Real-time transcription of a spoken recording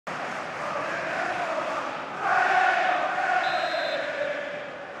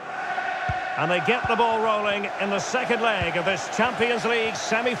And they get the ball rolling in the second leg of this Champions League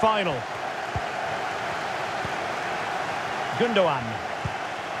semi-final. Gundogan.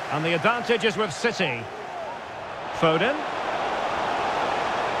 And the advantage is with City. Foden.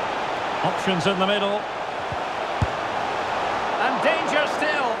 Options in the middle. And danger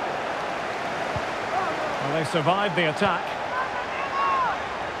still. Well, they survived the attack.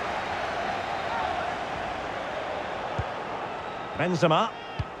 Benzema.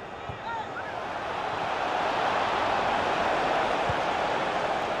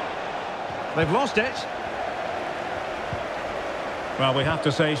 They've lost it. Well, we have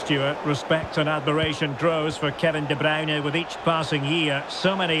to say, Stuart, respect and admiration grows for Kevin De Bruyne with each passing year.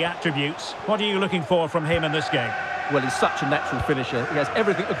 So many attributes. What are you looking for from him in this game? Well, he's such a natural finisher. He has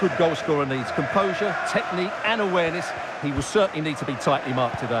everything a good goal scorer needs. Composure, technique and awareness. He will certainly need to be tightly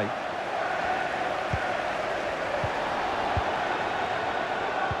marked today.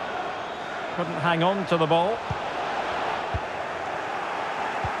 Couldn't hang on to the ball.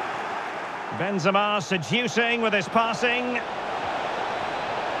 Benzema seducing with his passing.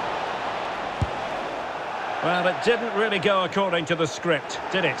 Well, it didn't really go according to the script,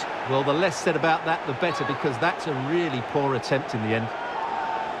 did it? Well, the less said about that, the better, because that's a really poor attempt in the end.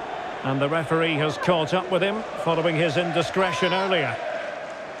 And the referee has caught up with him following his indiscretion earlier.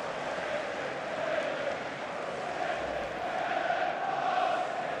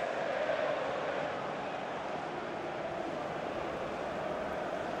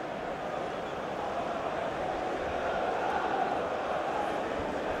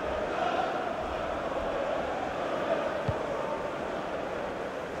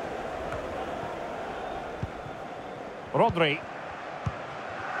 Rodri.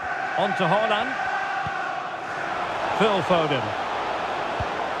 On to Haaland. Phil Foden.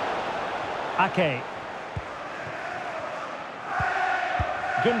 Ake.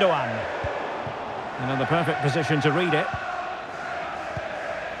 Gundogan. And in the perfect position to read it.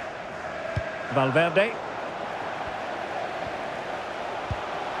 Valverde.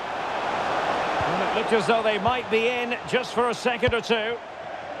 And it looked as though they might be in just for a second or two.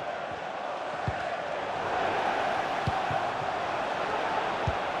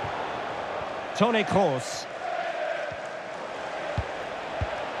 Toni Kroos.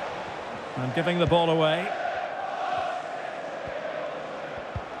 And giving the ball away.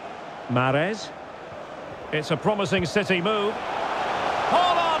 Mahrez. It's a promising City move.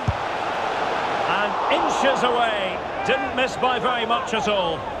 Haaland! And inches away. Didn't miss by very much at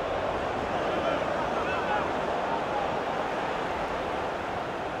all.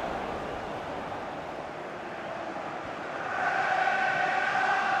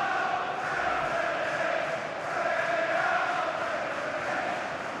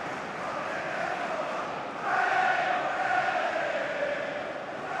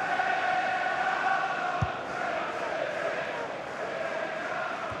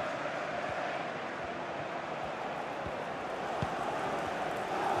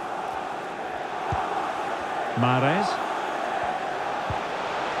 Mahrez.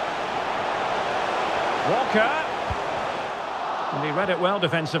 Walker. And he read it well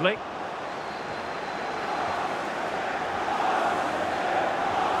defensively.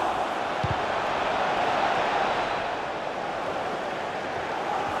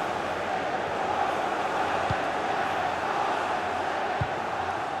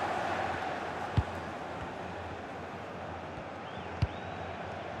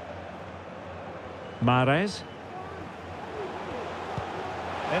 Mahrez.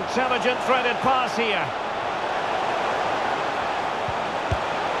 Intelligent threaded pass here.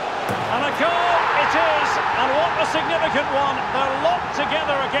 And a goal it is, and what a significant one. They're locked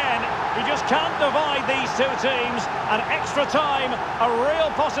together again. You just can't divide these two teams, and extra time, a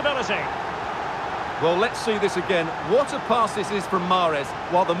real possibility. Well, let's see this again. What a pass this is from Mahrez,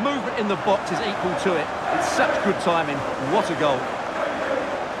 while the movement in the box is equal to it. It's such good timing. What a goal.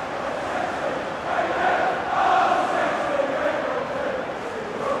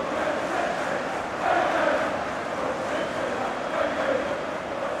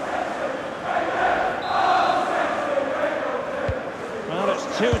 Well, it's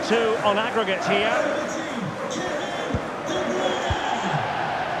 2-2 on aggregate here.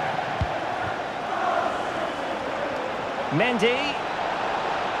 Mendy.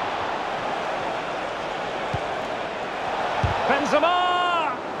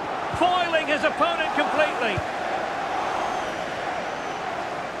 Benzema! Foiling his opponent completely.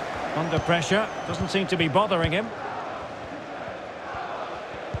 Under pressure, doesn't seem to be bothering him.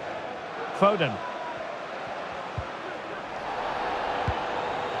 Foden.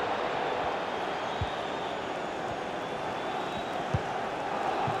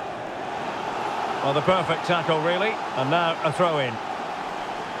 Well, the perfect tackle, really. And now a throw-in.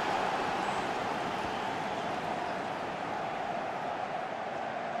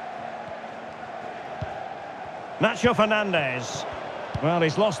 Nacho Fernandez. Well,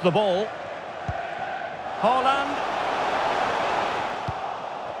 he's lost the ball. Haaland.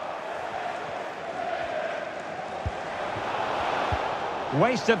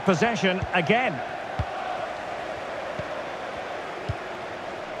 Wasted possession again.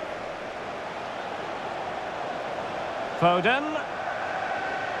 Foden.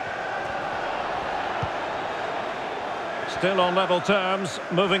 Still on level terms,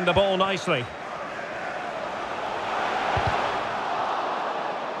 moving the ball nicely.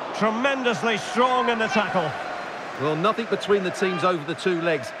 Tremendously strong in the tackle. Well, nothing between the teams over the two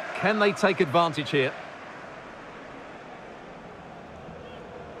legs. Can they take advantage here?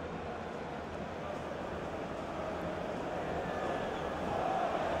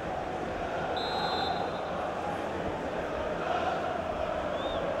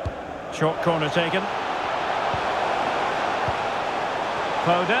 Short corner taken.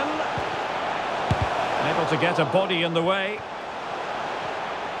 Foden. Able to get a body in the way.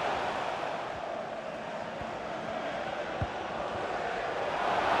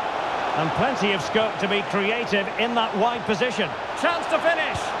 And plenty of scope to be creative in that wide position. Chance to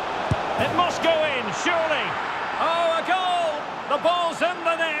finish. It must go in, surely. Oh, a goal! The ball's in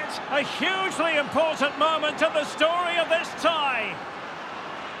the net. A hugely important moment in the story of this tie.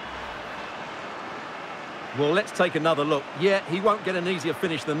 Well, let's take another look. Yeah, he won't get an easier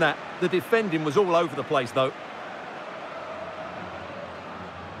finish than that. The defending was all over the place, though.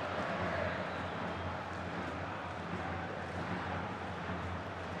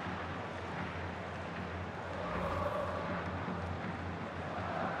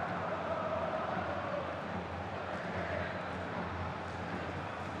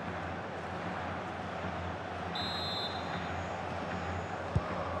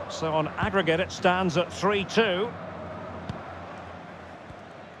 So on aggregate, it stands at 3-2.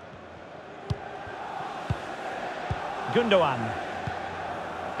 Gundogan.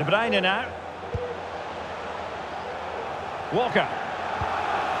 De Bruyne now. Walker.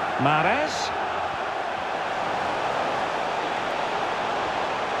 Mahrez.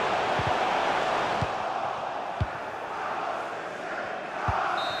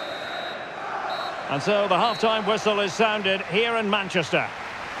 And so the half-time whistle is sounded here in Manchester.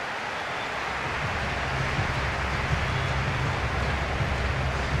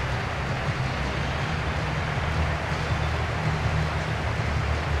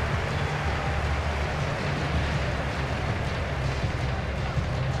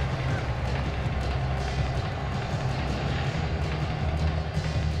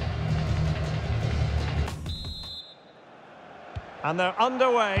 And they're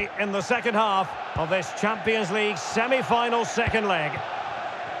underway in the second half of this Champions League semi-final second leg.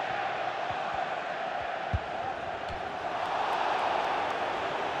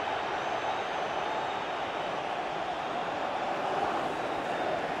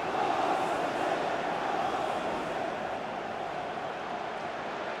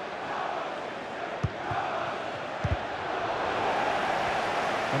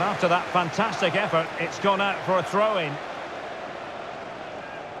 And after that fantastic effort, it's gone out for a throw-in.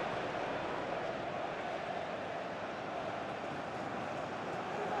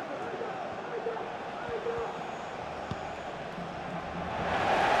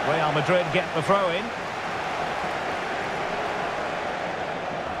 Real Madrid get the throw-in.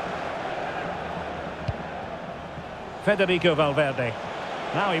 Federico Valverde.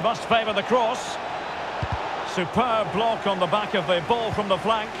 Now he must favour the cross. Superb block on the back of the ball from the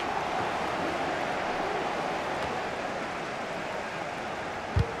flank.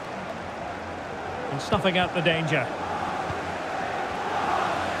 And snuffing out the danger.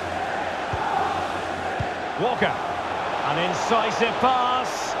 Walker. An incisive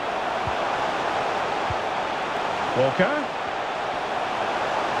pass. Walker.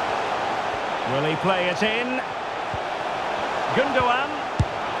 Will he play it in? Gundogan.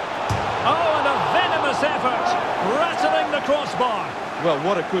 Oh, and a venomous effort, rattling the crossbar. Well,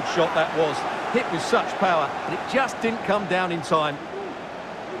 what a good shot that was. Hit with such power, but it just didn't come down in time.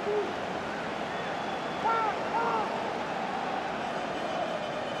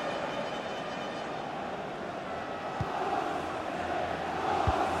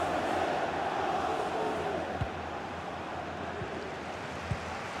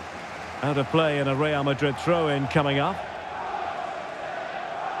 Out of play in a Real Madrid throw-in coming up.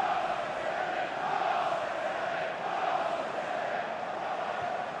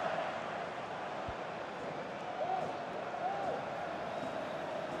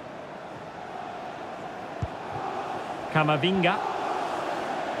 Camavinga.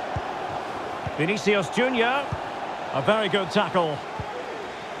 Vinicius Junior. A very good tackle.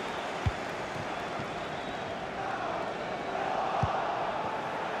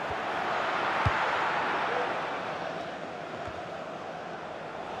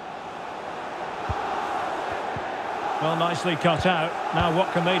 Well, nicely cut out. Now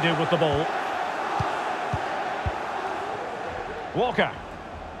what can they do with the ball? Walker.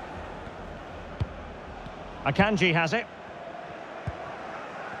 Akanji has it.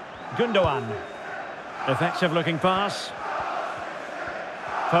 Gundogan. Effective looking pass.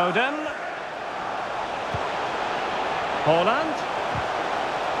 Foden. Haaland.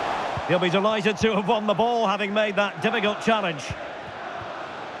 He'll be delighted to have won the ball, having made that difficult challenge.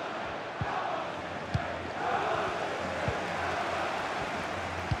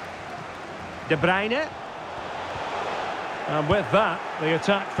 De Bruyne. And with that, the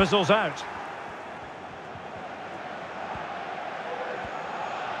attack fizzles out.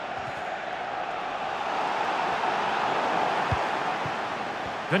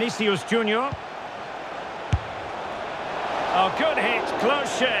 Vinicius Junior. Oh, good hit,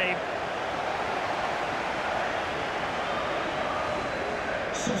 close shave.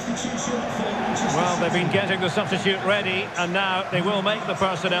 Well, they've been getting the substitute ready, and now they will make the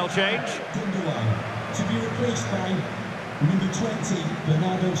personnel change. To be replaced by number 20,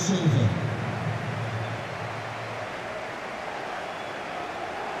 Bernardo Silva.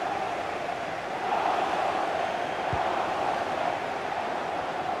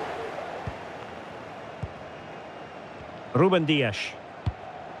 Ruben Dias.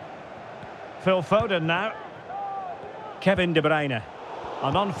 Phil Foden now. Kevin De Bruyne.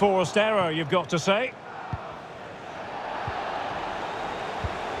 An unforced error, you've got to say.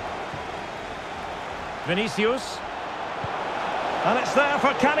 Vinicius. And it's there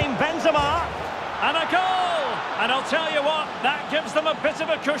for Karim Benzema. And a goal! And I'll tell you what, that gives them a bit of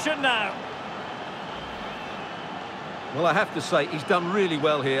a cushion now. Well, I have to say, he's done really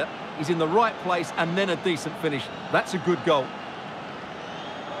well here. He's in the right place and then a decent finish. That's a good goal.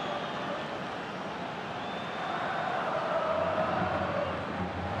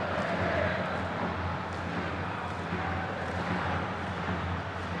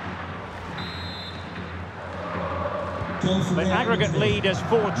 The aggregate lead is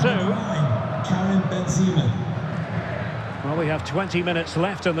 4-2. Karim Benzema. Well, we have 20 minutes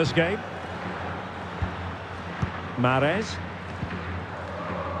left in this game. Mahrez.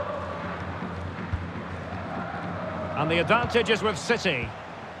 And the advantage is with City.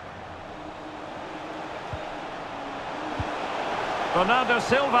 Bernardo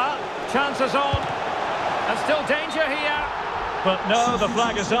Silva. Chances on. And still danger here. But no, the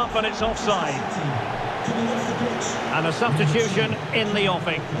flag is up and it's offside. And a substitution in the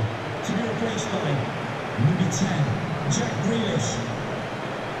offing. To be replaced by number 10, Jack Grealish.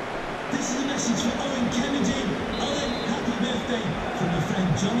 This is a message for Owen Kennedy. Owen, happy birthday from your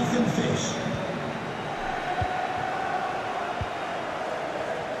friend Jonathan Fish.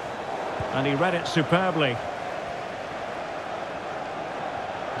 And he read it superbly.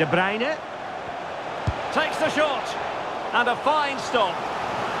 De Bruyne takes the shot. And a fine stop.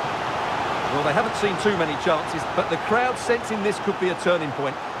 Well, they haven't seen too many chances, but the crowd sensing this could be a turning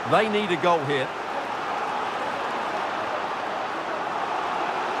point. They need a goal here.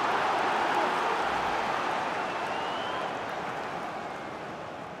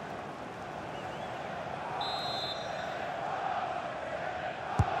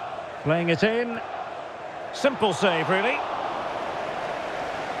 Playing it in. Simple save, really.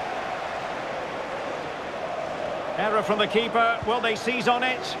 Error from the keeper. Will they seize on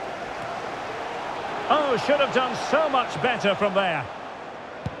it? Oh, should have done so much better from there.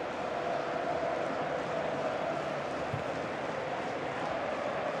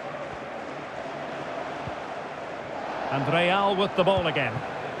 And Real with the ball again.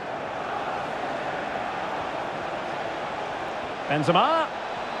 Benzema.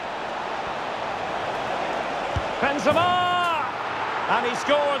 Benzema! And he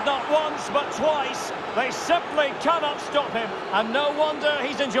scored not once but twice. They simply cannot stop him. And no wonder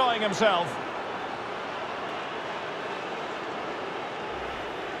he's enjoying himself.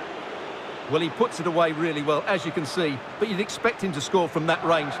 Well, he puts it away really well, as you can see. But you'd expect him to score from that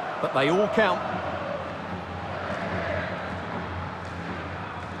range. But they all count.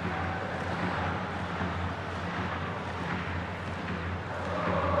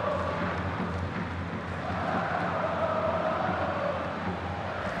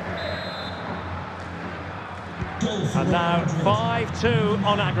 And now 5-2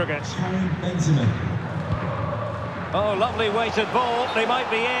 on aggregate. Karim Benzema. Oh, lovely weighted ball. They might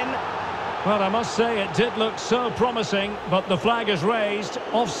be in. Well, I must say it did look so promising, but the flag is raised.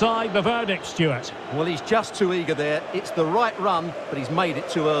 Offside the verdict, Stuart. Well, he's just too eager there. It's the right run, but he's made it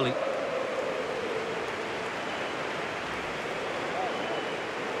too early.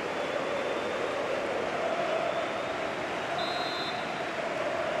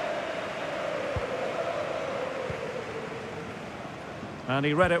 And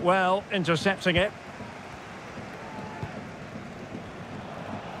he read it well, intercepting it.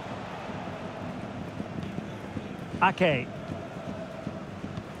 Ake.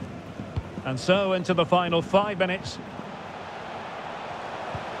 And so into the final 5 minutes.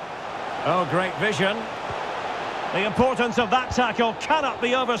 Oh, great vision. The importance of that tackle cannot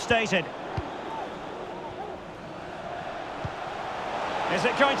be overstated. Is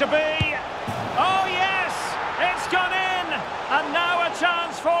it going to be? Oh, yes! It's gone in! And now a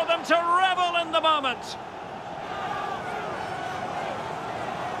chance for them to revel in the moment.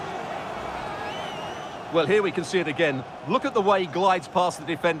 Well, here we can see it again. Look at the way he glides past the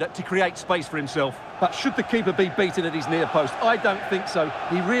defender to create space for himself. But should the keeper be beaten at his near post? I don't think so.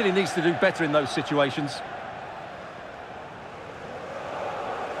 He really needs to do better in those situations.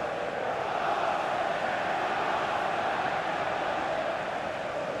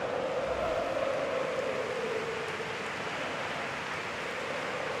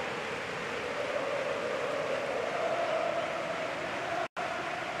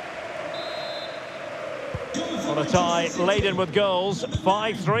 What a tie laden with goals.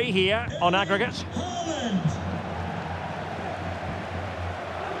 5-3 here on aggregate.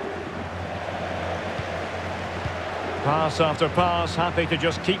 Pass after pass, happy to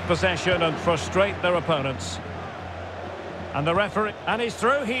just keep possession and frustrate their opponents. And the referee, and he's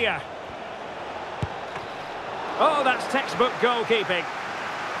through here. Oh, that's textbook goalkeeping.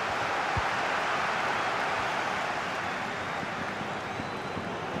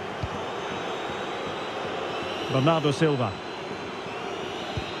 Bernardo Silva.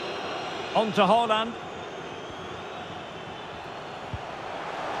 On to Haaland.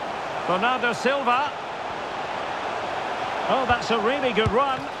 Bernardo Silva. Oh, that's a really good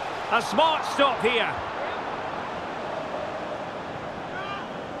run. A smart stop here.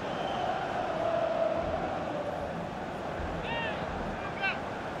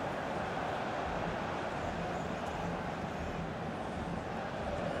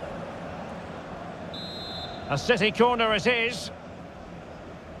 A City corner it is.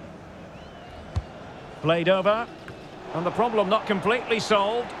 Played over. And the problem not completely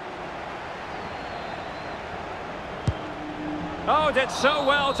solved. Oh, did so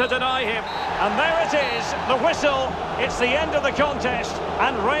well to deny him. And there it is, the whistle. It's the end of the contest.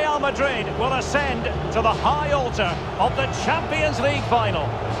 And Real Madrid will ascend to the high altar of the Champions League final.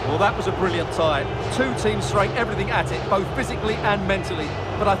 Well, that was a brilliant tie. Two teams throwing everything at it, both physically and mentally.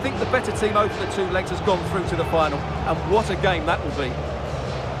 But I think the better team over the two legs has gone through to the final. And what a game that will be.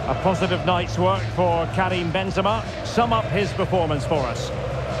 A positive night's work for Karim Benzema. Sum up his performance for us.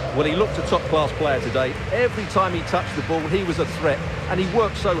 Well, he looked a top-class player today. Every time he touched the ball, he was a threat. And he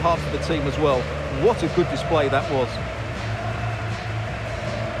worked so hard for the team as well. What a good display that was.